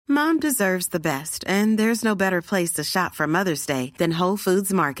Mom deserves the best, and there's no better place to shop for Mother's Day than Whole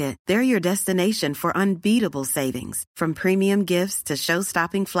Foods Market. They're your destination for unbeatable savings, from premium gifts to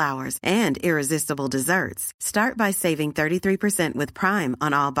show-stopping flowers and irresistible desserts. Start by saving 33% with Prime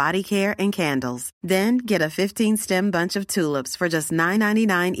on all body care and candles. Then get a 15-stem bunch of tulips for just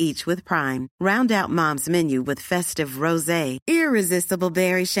 $9.99 each with Prime. Round out Mom's menu with festive rosé, irresistible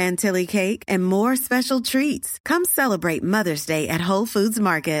berry chantilly cake, and more special treats. Come celebrate Mother's Day at Whole Foods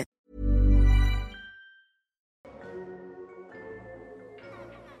Market.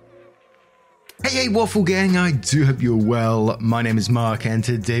 Hey, Waffle Gang, I do hope you're well. My name is Mark, and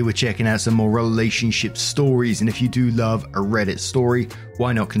today we're checking out some more relationship stories. And if you do love a Reddit story,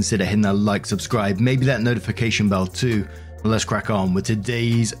 why not consider hitting that like, subscribe, maybe that notification bell too. And let's crack on with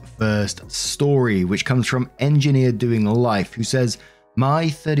today's first story, which comes from Engineer Doing Life, who says, "My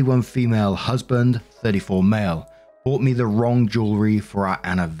 31 female husband, 34 male, bought me the wrong jewellery for our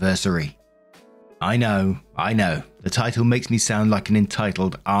anniversary." I know, the title makes me sound like an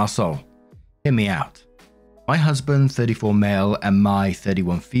entitled arsehole. Hear me out. My husband, 34 male, and my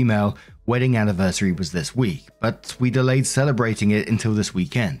 31 female wedding anniversary was this week, but we delayed celebrating it until this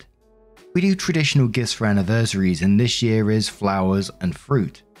weekend. We do traditional gifts for anniversaries, and this year is flowers and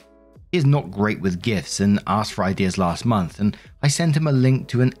fruit. He is not great with gifts and asked for ideas last month, and I sent him a link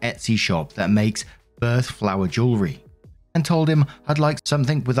to an Etsy shop that makes birth flower jewellery, and told him I'd like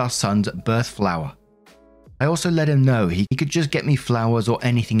something with our son's birth flower. I also let him know he could just get me flowers or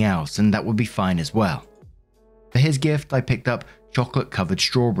anything else, and that would be fine as well. For his gift, I picked up chocolate-covered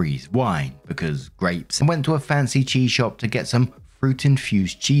strawberries, wine, because grapes, and went to a fancy cheese shop to get some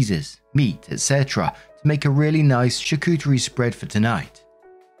fruit-infused cheeses, meat, etc. to make a really nice charcuterie spread for tonight.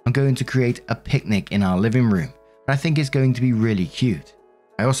 I'm going to create a picnic in our living room, and I think it's going to be really cute.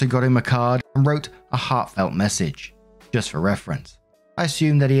 I also got him a card and wrote a heartfelt message, just for reference. I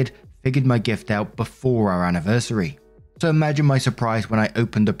assumed that he had figured my gift out before our anniversary, so imagine my surprise when I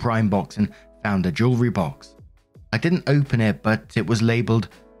opened the Prime box and found a jewellery box. I didn't open it, but it was labelled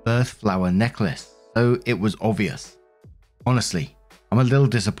birth flower necklace, so it was obvious. Honestly, I'm a little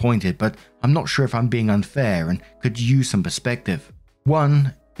disappointed, but I'm not sure if I'm being unfair and could use some perspective.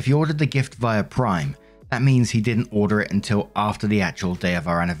 1, if he ordered the gift via Prime, that means he didn't order it until after the actual day of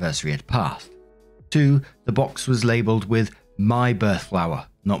our anniversary had passed. 2, the box was labelled with my birth flower,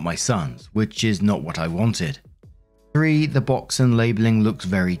 not my son's, which is not what I wanted. 3, the box and labelling looks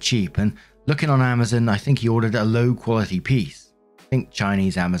very cheap, and looking on Amazon, I think he ordered a low quality piece. Think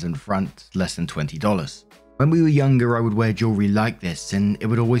Chinese Amazon front, less than $20. When we were younger, I would wear jewellery like this, and it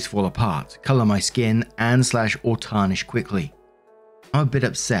would always fall apart, colour my skin, and / or tarnish quickly. I'm a bit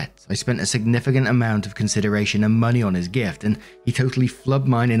upset. I spent a significant amount of consideration and money on his gift, and he totally flubbed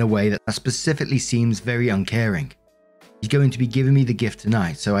mine in a way that specifically seems very uncaring. He's going to be giving me the gift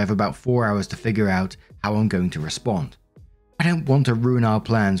tonight, so I have about 4 hours to figure out how I'm going to respond. I don't want to ruin our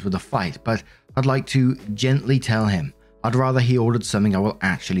plans with a fight, but I'd like to gently tell him I'd rather he ordered something I will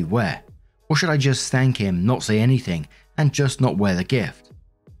actually wear. Or should I just thank him, not say anything, and just not wear the gift?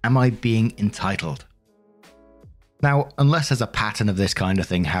 Am I being entitled? Now, unless there's a pattern of this kind of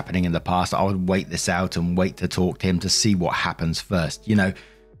thing happening in the past, I would wait this out and wait to talk to him to see what happens first,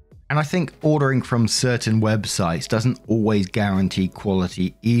 And I think ordering from certain websites doesn't always guarantee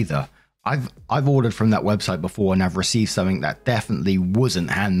quality either. I've ordered from that website before, and I've received something that definitely wasn't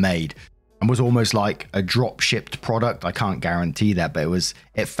handmade and was almost like a drop shipped product. I can't guarantee that, but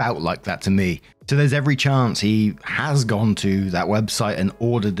it felt like that to me. So there's every chance he has gone to that website and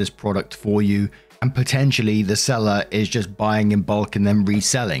ordered this product for you, and potentially the seller is just buying in bulk and then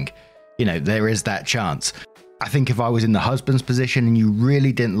reselling. There is that chance. I think if I was in the husband's position and you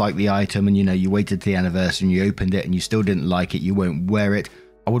really didn't like the item and you waited to the anniversary and you opened it and you still didn't like it, you won't wear it,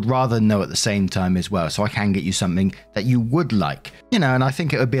 I would rather know at the same time as well, so I can get you something that you would like. And I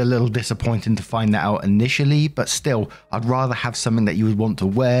think it would be a little disappointing to find that out initially, but still, I'd rather have something that you would want to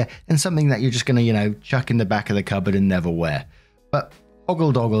wear than something that you're just going to, chuck in the back of the cupboard and never wear. But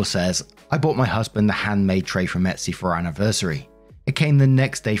Oggle Doggle says, I bought my husband the handmade tray from Etsy for our anniversary. It came the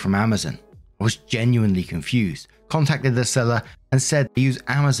next day from Amazon. I was genuinely confused, contacted the seller and said they use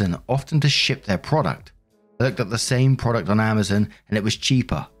Amazon often to ship their product. I looked at the same product on Amazon and it was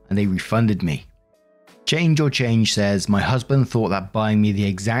cheaper, and they refunded me. Change or Change says, my husband thought that buying me the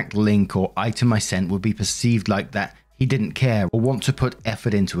exact link or item I sent would be perceived like that he didn't care or want to put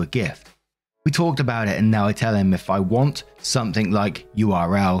effort into a gift. We talked about it, and now I tell him if I want something like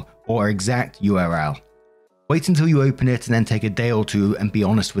URL or exact URL. Wait until you open it and then take a day or two and be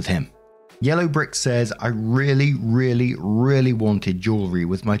honest with him. Yellow Brick says, I really wanted jewellery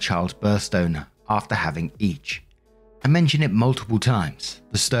with my child's birthstone after having each. I mention it multiple times,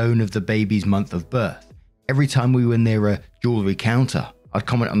 the stone of the baby's month of birth. Every time we were near a jewellery counter, I'd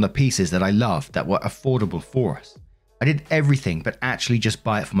comment on the pieces that I loved that were affordable for us. I did everything but actually just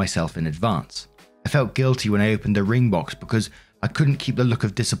buy it for myself in advance. I felt guilty when I opened the ring box because I couldn't keep the look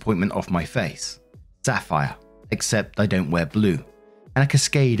of disappointment off my face. Sapphire, except I don't wear blue. And a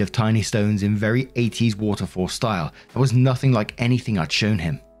cascade of tiny stones in very 80s waterfall style that was nothing like anything I'd shown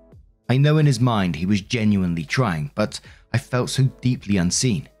him. I know in his mind he was genuinely trying, but I felt so deeply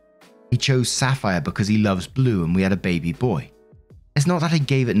unseen. He chose sapphire because he loves blue and we had a baby boy. It's not that I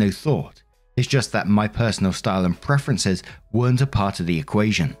gave it no thought, it's just that my personal style and preferences weren't a part of the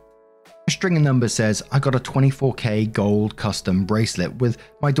equation. A string of numbers says I got a 24K gold custom bracelet with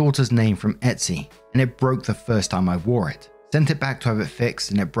my daughter's name from Etsy, and it broke the first time I wore it. Sent it back to have it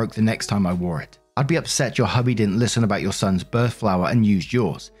fixed and it broke the next time I wore it. I'd be upset your hubby didn't listen about your son's birth flower and used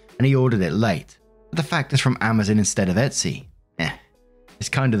yours, and he ordered it late. But the fact it's from Amazon instead of Etsy. It's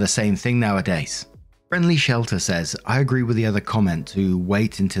kind of the same thing nowadays. Friendly Shelter says, I agree with the other comment to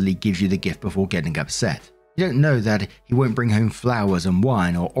wait until he gives you the gift before getting upset. You don't know that he won't bring home flowers and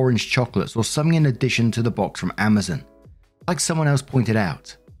wine or orange chocolates or something in addition to the box from Amazon. Like someone else pointed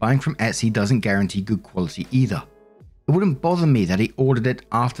out, buying from Etsy doesn't guarantee good quality either. It wouldn't bother me that he ordered it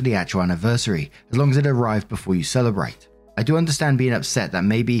after the actual anniversary, as long as it arrived before you celebrate. I do understand being upset that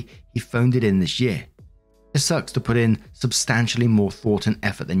maybe he phoned it in this year. It sucks to put in substantially more thought and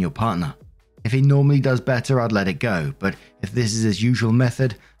effort than your partner. If he normally does better, I'd let it go, but if this is his usual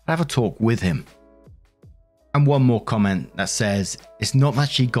method, I'd have a talk with him. And one more comment that says, it's not that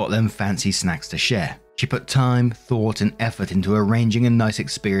she got them fancy snacks to share. She put time, thought and effort into arranging a nice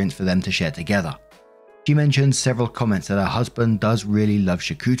experience for them to share together. She mentioned several comments that her husband does really love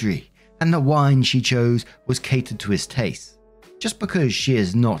charcuterie, and the wine she chose was catered to his tastes. Just because she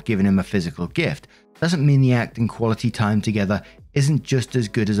has not given him a physical gift doesn't mean the act and quality time together isn't just as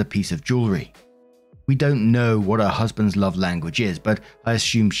good as a piece of jewellery. We don't know what her husband's love language is, but I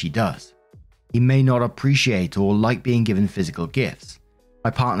assume she does. He may not appreciate or like being given physical gifts.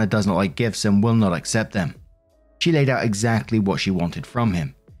 My partner does not like gifts and will not accept them. She laid out exactly what she wanted from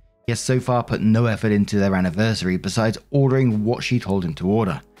him. He has so far put no effort into their anniversary besides ordering what she told him to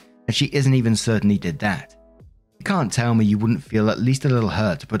order, and she isn't even certain he did that. You can't tell me you wouldn't feel at least a little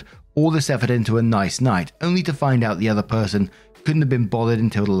hurt to put all this effort into a nice night only to find out the other person couldn't have been bothered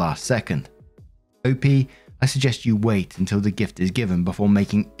until the last second. OP, I suggest you wait until the gift is given before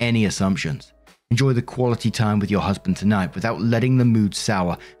making any assumptions. Enjoy the quality time with your husband tonight without letting the mood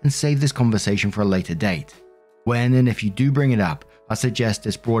sour, and save this conversation for a later date. When and if you do bring it up, I suggest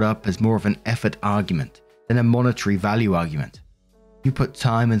it's brought up as more of an effort argument than a monetary value argument. You put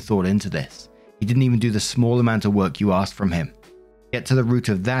time and thought into this. He didn't even do the small amount of work you asked from him. Get to the root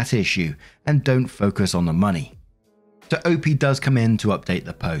of that issue and don't focus on the money. So OP does come in to update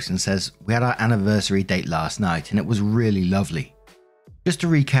the post and says, we had our anniversary date last night and it was really lovely. Just to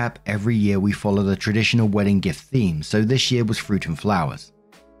recap, every year we follow the traditional wedding gift theme, so this year was fruit and flowers.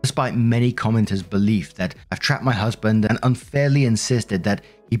 Despite many commenters' belief that I've trapped my husband and unfairly insisted that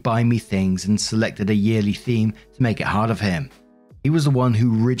he buy me things and selected a yearly theme to make it hard of him. He was the one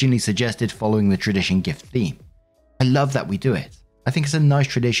who originally suggested following the tradition gift theme. I love that we do it. I think it's a nice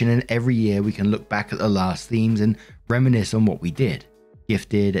tradition, and every year we can look back at the last themes and reminisce on what we did,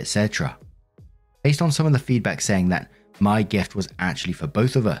 gifted, etc. Based on some of the feedback saying that my gift was actually for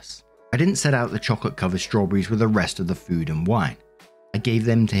both of us, I didn't set out the chocolate-covered strawberries with the rest of the food and wine. I gave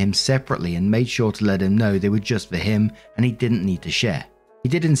them to him separately and made sure to let him know they were just for him and he didn't need to share. He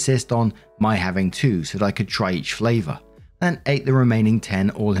did insist on my having 2 so that I could try each flavour, and ate the remaining 10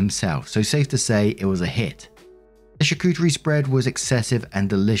 all himself, so safe to say it was a hit. The charcuterie spread was excessive and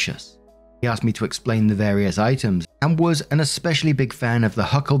delicious. He asked me to explain the various items and was an especially big fan of the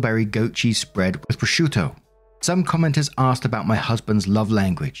huckleberry goat cheese spread with prosciutto. Some commenters asked about my husband's love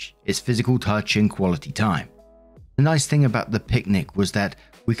language, its physical touch and quality time. The nice thing about the picnic was that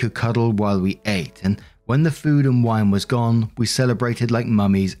we could cuddle while we ate, and when the food and wine was gone, we celebrated like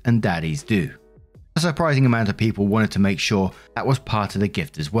mummies and daddies do. A surprising amount of people wanted to make sure that was part of the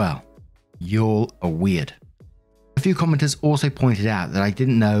gift as well. Y'all are weird. A few commenters also pointed out that I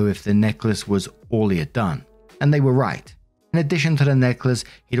didn't know if the necklace was all he had done, and they were right. In addition to the necklace,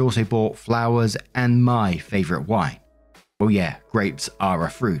 he'd also bought flowers and my favourite wine. Well yeah, grapes are a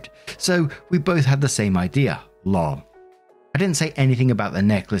fruit, so we both had the same idea, lol. I didn't say anything about the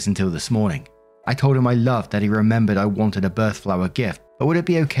necklace until this morning. I told him I loved that he remembered I wanted a birth flower gift, but would it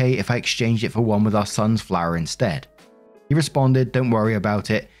be okay if I exchanged it for one with our son's flower instead? He responded, don't worry about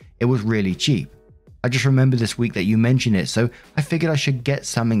it, it was really cheap. I just remembered this week that you mentioned it, so I figured I should get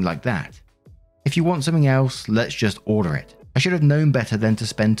something like that. If you want something else, let's just order it. I should have known better than to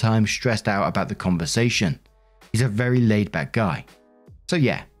spend time stressed out about the conversation. He's a very laid-back guy. So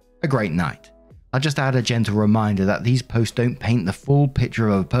yeah, a great night. I'll just add a gentle reminder that these posts don't paint the full picture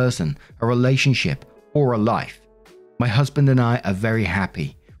of a person, a relationship, or a life. My husband and I are very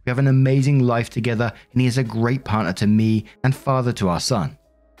happy. We have an amazing life together and he is a great partner to me and father to our son.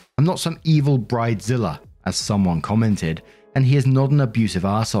 I'm not some evil bridezilla, as someone commented, and he is not an abusive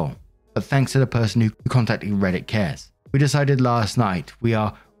arsehole. But thanks to the person who contacted Reddit cares. We decided last night we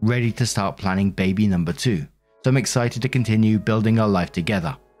are ready to start planning baby number 2. So I'm excited to continue building our life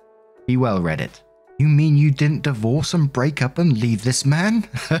together. Be well, Reddit. You mean you didn't divorce and break up and leave this man?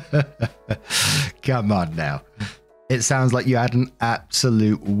 Come on now. It sounds like you had an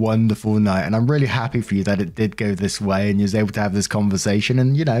absolute wonderful night, and I'm really happy for you that it did go this way and you was able to have this conversation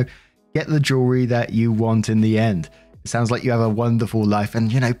and, get the jewelry that you want in the end. It sounds like you have a wonderful life,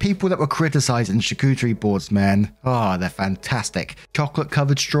 and, people that were criticizing charcuterie boards, man, they're fantastic.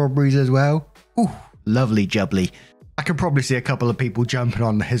 Chocolate-covered strawberries as well. Ooh, lovely jubbly. I can probably see a couple of people jumping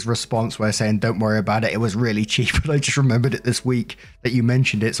on his response where saying, don't worry about it, it was really cheap, but I just remembered it this week that you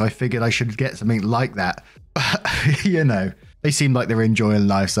mentioned it, so I figured I should get something like that. But, they seem like they're enjoying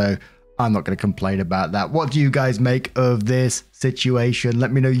life, so I'm not going to complain about that. What do you guys make of this situation?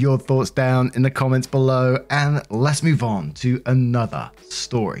 Let me know your thoughts down in the comments below, and let's move on to another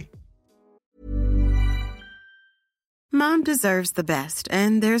story. Mom deserves the best,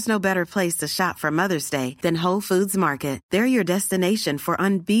 and there's no better place to shop for Mother's Day than Whole Foods Market. They're your destination for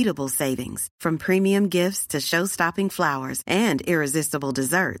unbeatable savings, from premium gifts to show-stopping flowers and irresistible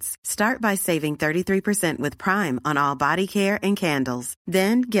desserts. Start by saving 33% with Prime on all body care and candles.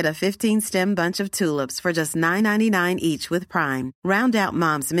 Then get a 15-stem bunch of tulips for just $9.99 each with Prime. Round out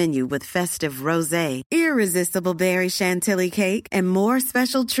Mom's menu with festive rosé, irresistible berry chantilly cake, and more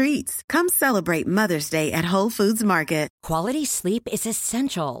special treats. Come celebrate Mother's Day at Whole Foods Market. Quality sleep is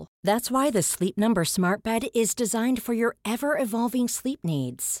essential. That's why the Sleep Number Smart Bed is designed for your ever-evolving sleep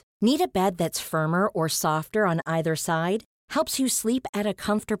needs. Need a bed that's firmer or softer on either side? Helps you sleep at a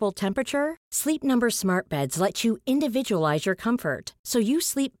comfortable temperature? Sleep Number Smart Beds let you individualize your comfort, so you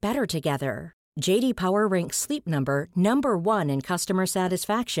sleep better together. J.D. Power ranks Sleep Number number 1 in customer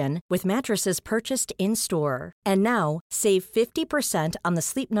satisfaction with mattresses purchased in-store. And now, save 50% on the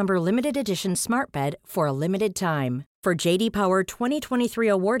Sleep Number Limited Edition Smart Bed for a limited time. For J.D. Power 2023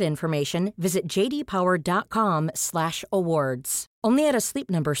 award information, visit jdpower.com/awards. Only at a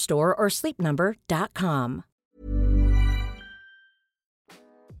Sleep Number store or sleepnumber.com.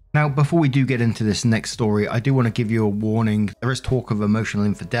 Now, before we do get into this next story, I do want to give you a warning. There is talk of emotional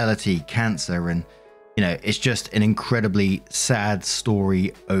infidelity, cancer, and, it's just an incredibly sad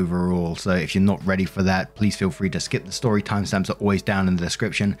story overall. So if you're not ready for that, please feel free to skip the story. Timestamps are always down in the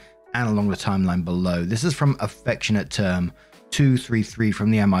description and along the timeline below. This is from Affectionate Term 233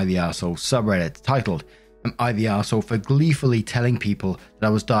 from the Am I the Arsehole subreddit, titled, Am I the Arsehole for gleefully telling people that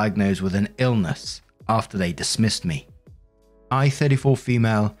I was diagnosed with an illness after they dismissed me. I, 34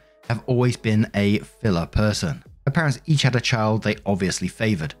 female, have always been a filler person. My parents each had a child they obviously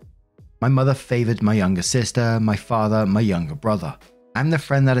favoured. My mother favoured my younger sister, my father, my younger brother. I'm the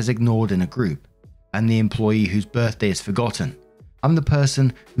friend that is ignored in a group. I'm the employee whose birthday is forgotten. I'm the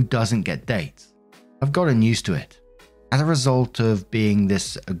person who doesn't get dates. I've gotten used to it. As a result of being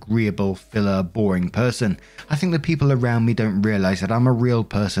this agreeable, filler, boring person, I think the people around me don't realise that I'm a real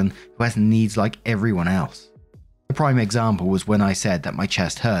person who has needs like everyone else. The prime example was when I said that my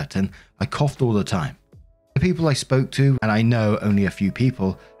chest hurt and I coughed all the time. The people I spoke to, and I know only a few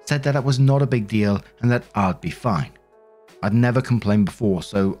people, said that it was not a big deal and that I'd be fine. I'd never complained before,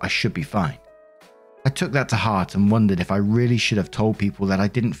 so I should be fine. I took that to heart and wondered if I really should have told people that I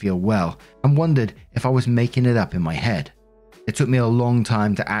didn't feel well, and wondered if I was making it up in my head. It took me a long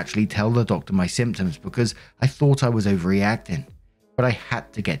time to actually tell the doctor my symptoms because I thought I was overreacting, but I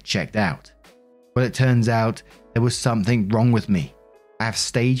had to get checked out. Well, it turns out there was something wrong with me. I have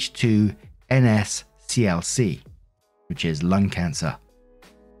stage 2 NSCLC, which is lung cancer.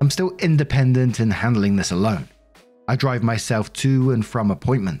 I'm still independent and handling this alone. I drive myself to and from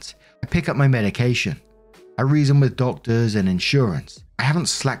appointments. I pick up my medication. I reason with doctors and insurance. I haven't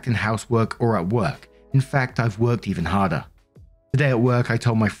slacked in housework or at work. In fact, I've worked even harder. Today at work, I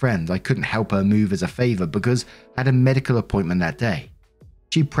told my friend I couldn't help her move as a favor because I had a medical appointment that day.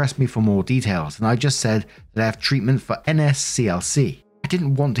 She pressed me for more details, and I just said that I have treatment for NSCLC. I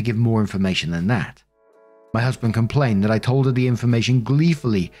didn't want to give more information than that. My husband complained that I told her the information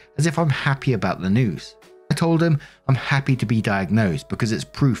gleefully, as if I'm happy about the news. I told him I'm happy to be diagnosed because it's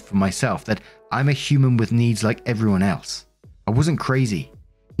proof for myself that I'm a human with needs like everyone else. I wasn't crazy.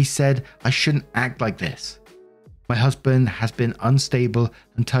 He said I shouldn't act like this. My husband has been unstable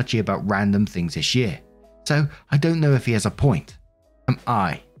and touchy about random things this year, so I don't know if he has a point. Am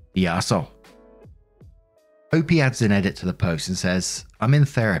I the arsehole? OP adds an edit to the post and says, I'm in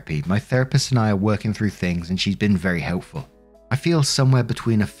therapy. My therapist and I are working through things and she's been very helpful. I feel somewhere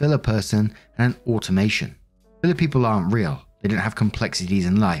between a filler person and an automation. Filler people aren't real. They don't have complexities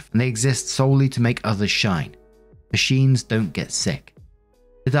in life and they exist solely to make others shine. Machines don't get sick.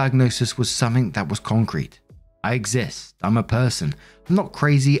 The diagnosis was something that was concrete. I exist. I'm a person. I'm not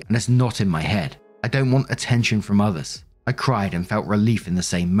crazy and it's not in my head. I don't want attention from others. I cried and felt relief in the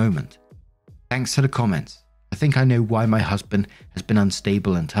same moment. Thanks to the comments, I think I know why my husband has been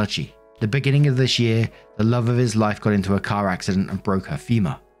unstable and touchy. The beginning of this year, the love of his life got into a car accident and broke her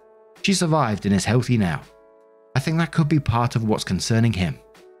femur. She survived and is healthy now. I think that could be part of what's concerning him.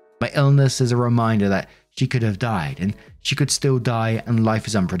 My illness is a reminder that she could have died and she could still die and life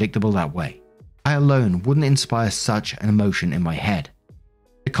is unpredictable that way. I alone wouldn't inspire such an emotion in my head.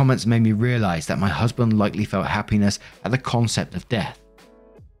 The comments made me realize that my husband likely felt happiness at the concept of death.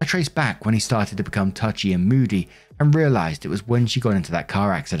 I traced back when he started to become touchy and moody and realized it was when she got into that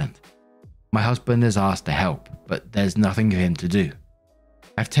car accident. My husband has asked to help, but there's nothing for him to do.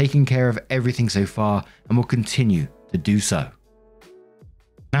 I've taken care of everything so far and will continue to do so.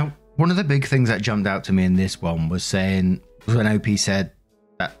 Now, one of the big things that jumped out to me in this one was when OP said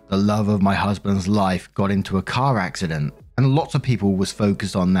that the love of my husband's life got into a car accident, and lots of people was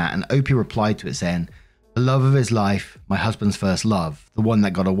focused on that, and OP replied to it saying, the love of his life, my husband's first love, the one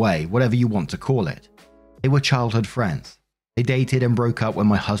that got away, whatever you want to call it. They were childhood friends. They dated and broke up when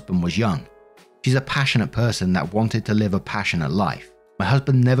my husband was young. She's a passionate person that wanted to live a passionate life. My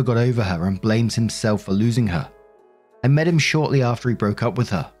husband never got over her and blames himself for losing her. I met him shortly after he broke up with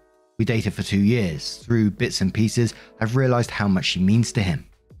her. We dated for 2 years. Through bits and pieces, I've realized how much she means to him.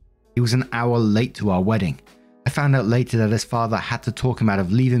 He was an hour late to our wedding. I found out later that his father had to talk him out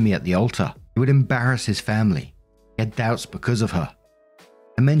of leaving me at the altar. He would embarrass his family. He had doubts because of her.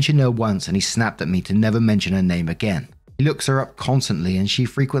 I mentioned her once and he snapped at me to never mention her name again. He looks her up constantly and she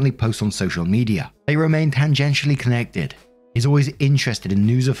frequently posts on social media. They remain tangentially connected. He's always interested in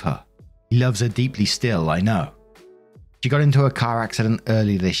news of her. He loves her deeply still, I know. She got into a car accident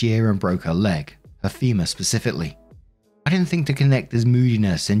early this year and broke her leg, her femur specifically. I didn't think to connect his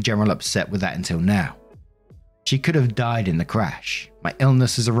moodiness and general upset with that until now. She could have died in the crash. My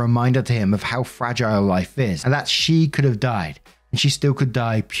illness is a reminder to him of how fragile life is and that she could have died and she still could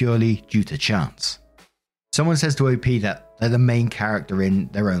die purely due to chance. Someone says to OP that they're the main character in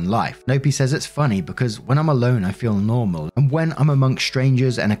their own life. And OP says it's funny because when I'm alone I feel normal and when I'm amongst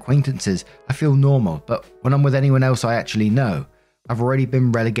strangers and acquaintances I feel normal, but when I'm with anyone else I actually know, I've already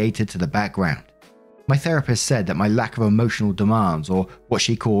been relegated to the background. My therapist said that my lack of emotional demands, or what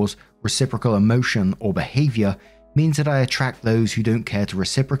she calls reciprocal emotion or behavior, means that I attract those who don't care to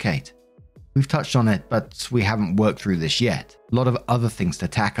reciprocate. We've touched on it, but we haven't worked through this yet. A lot of other things to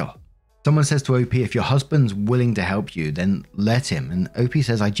tackle. Someone says to OP, if your husband's willing to help you, then let him. And OP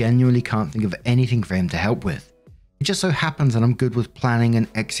says, I genuinely can't think of anything for him to help with. It just so happens that I'm good with planning and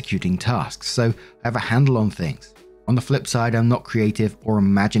executing tasks, so I have a handle on things. On the flip side, I'm not creative or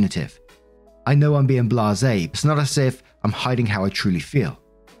imaginative. I know I'm being blasé, but it's not as if I'm hiding how I truly feel.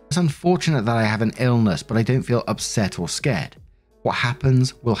 It's unfortunate that I have an illness, but I don't feel upset or scared. What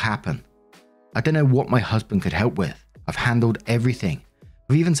happens will happen. I don't know what my husband could help with. I've handled everything.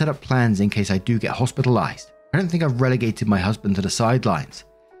 I've even set up plans in case I do get hospitalized. I don't think I've relegated my husband to the sidelines.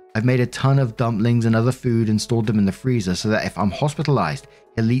 I've made a ton of dumplings and other food and stored them in the freezer so that if I'm hospitalized,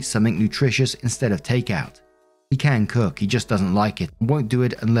 he'll eat something nutritious instead of takeout. He can cook, he just doesn't like it and won't do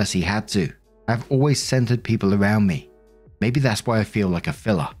it unless he had to. I've always centered people around me. Maybe that's why I feel like a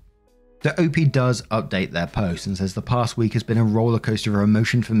filler. The OP does update their post and says the past week has been a roller coaster of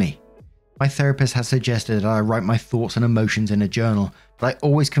emotion for me. My therapist has suggested that I write my thoughts and emotions in a journal, but I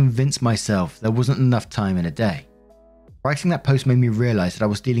always convinced myself there wasn't enough time in a day. Writing that post made me realize that I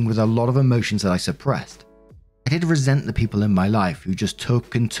was dealing with a lot of emotions that I suppressed. I did resent the people in my life who just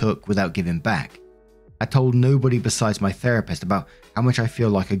took and took without giving back. I told nobody besides my therapist about how much I feel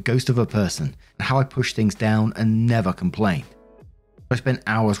like a ghost of a person and how I pushed things down and never complained. I spent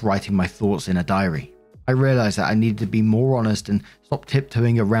hours writing my thoughts in a diary. I realized that I needed to be more honest and stop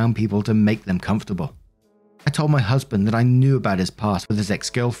tiptoeing around people to make them comfortable. I told my husband that I knew about his past with his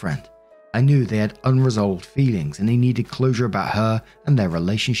ex-girlfriend. I knew they had unresolved feelings and he needed closure about her and their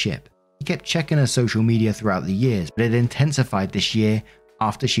relationship. He kept checking her social media throughout the years, but it intensified this year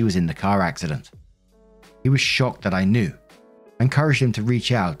after she was in the car accident. He was shocked that I knew. I encouraged him to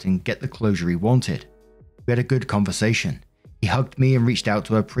reach out and get the closure he wanted. We had a good conversation. He hugged me and reached out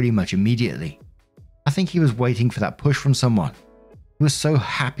to her pretty much immediately. I think he was waiting for that push from someone. He was so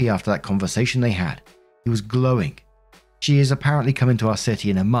happy after that conversation they had. He was glowing. She is apparently coming to our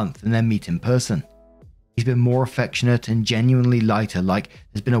city in a month and then meet in person. He's been more affectionate and genuinely lighter, like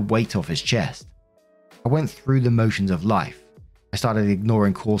there's been a weight off his chest. I went through the motions of life. I started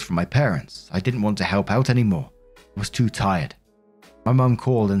ignoring calls from my parents. I didn't want to help out anymore. I was too tired. My mum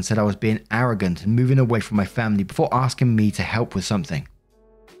called and said I was being arrogant and moving away from my family before asking me to help with something.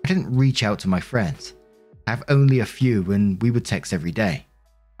 I didn't reach out to my friends. I have only a few and we would text every day.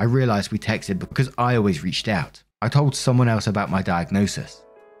 I realized we texted because I always reached out. I told someone else about my diagnosis.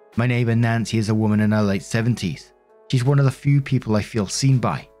 My neighbor Nancy is a woman in her late 70s. She's one of the few people I feel seen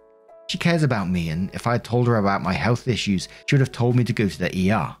by. She cares about me, and if I had told her about my health issues, she would have told me to go to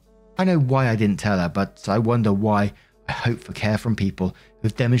the ER. I know why I didn't tell her, but I wonder why I hope for care from people who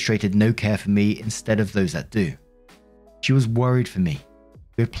have demonstrated no care for me instead of those that do. She was worried for me.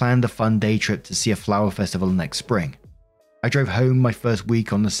 We had planned a fun day trip to see a flower festival next spring. I drove home my first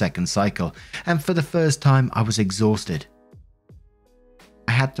week on the second cycle, and for the first time I was exhausted.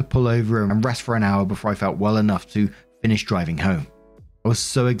 I had to pull over and rest for an hour before I felt well enough to finish driving home. I was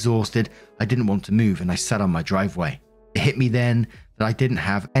so exhausted I didn't want to move and I sat on my driveway. It hit me then that I didn't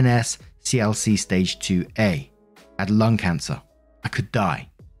have NSCLC stage 2A. I had lung cancer. I could die.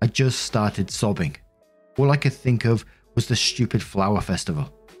 I just started sobbing. All I could think of was the stupid flower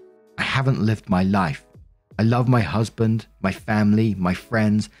festival. I haven't lived my life. I love my husband, my family, my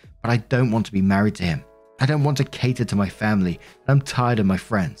friends, but I don't want to be married to him. I don't want to cater to my family, and I'm tired of my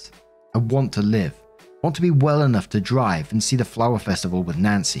friends. I want to live. I want to be well enough to drive and see the flower festival with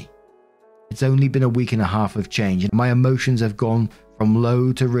Nancy. It's only been a week and a half of change, and my emotions have gone from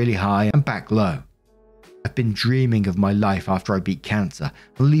low to really high and back low. I've been dreaming of my life after I beat cancer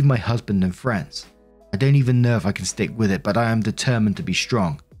and leave my husband and friends. I don't even know if I can stick with it, but I am determined to be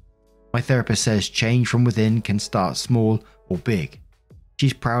strong. My therapist says change from within can start small or big.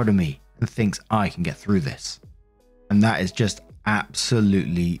 She's proud of me and thinks I can get through this. And that is just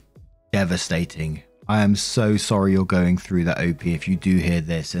absolutely devastating. I am so sorry you're going through that, OP, if you do hear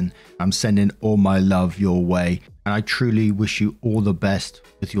this, and I'm sending all my love your way. And I truly wish you all the best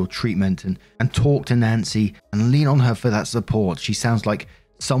with your treatment, and talk to Nancy and lean on her for that support. She sounds like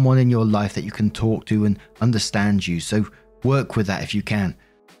someone in your life that you can talk to and understand you. So work with that if you can.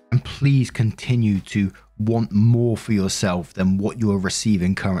 And please continue to want more for yourself than what you are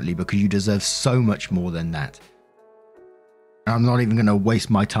receiving currently, because you deserve so much more than that. And I'm not even going to waste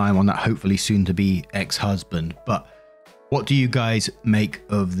my time on that hopefully soon to be ex-husband, but what do you guys make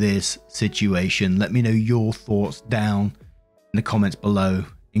of this situation? Let me know your thoughts down in the comments below.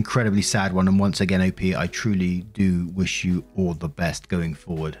 Incredibly sad one, and once again, OP, I truly do wish you all the best going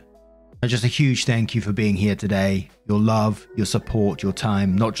forward. And just a huge thank you for being here today. Your love, your support, your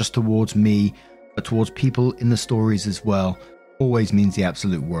time, not just towards me, but towards people in the stories as well, always means the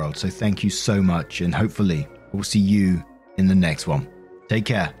absolute world. So thank you so much, and hopefully we'll see you in the next one. Take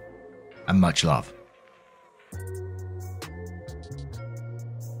care, and much love.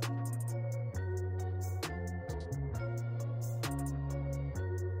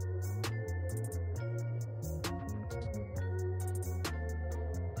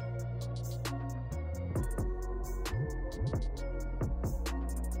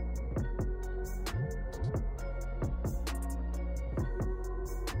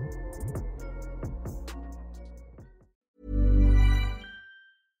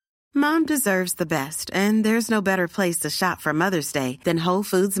 Mom deserves the best, and there's no better place to shop for Mother's Day than Whole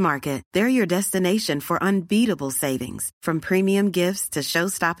Foods Market. They're your destination for unbeatable savings, from premium gifts to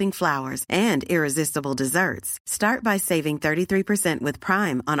show-stopping flowers and irresistible desserts. Start by saving 33% with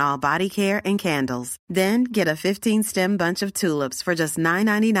Prime on all body care and candles. Then get a 15-stem bunch of tulips for just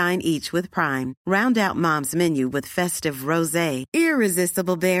 $9.99 each with Prime. Round out Mom's menu with festive rosé,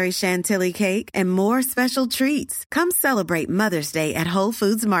 irresistible berry chantilly cake, and more special treats. Come celebrate Mother's Day at Whole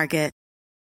Foods Market.